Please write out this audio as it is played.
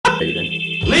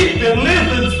Leaping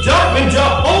lizards, jumping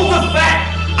Jehovah's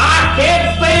fat. I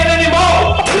can't say it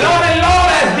anymore. Lordy Lord,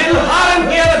 it's getting hot in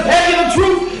here to tell you the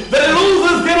truth. The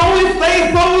losers can only stay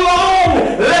so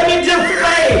long. Let me just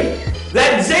say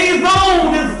that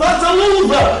J-Zone is such a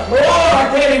loser. Lord, I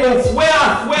can't even swear.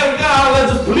 I swear to God,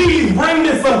 let's just please bring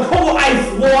me some cool ice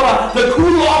water to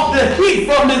cool off the heat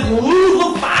from this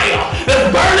loser fire that's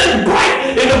burning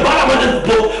bright in the bottom of this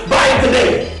book. Buy it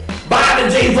today. Buy the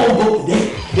J-Zone book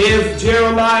today. There's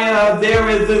Jeremiah, there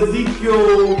is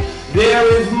Ezekiel,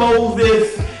 there is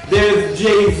Moses, there's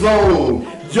J-Zone.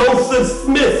 Joseph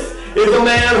Smith is a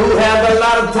man who has a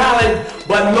lot of talent,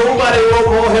 but nobody wrote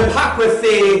more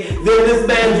hypocrisy than this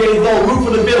man J-Zone. Root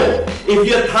for the villain. If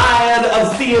you're tired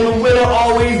of seeing the winner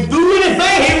always do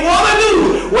anything he wanna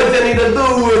do, what you need to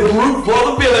do is root for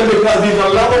the villain because he's a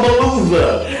lovable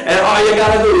loser. And all you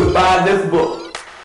gotta do is buy this book.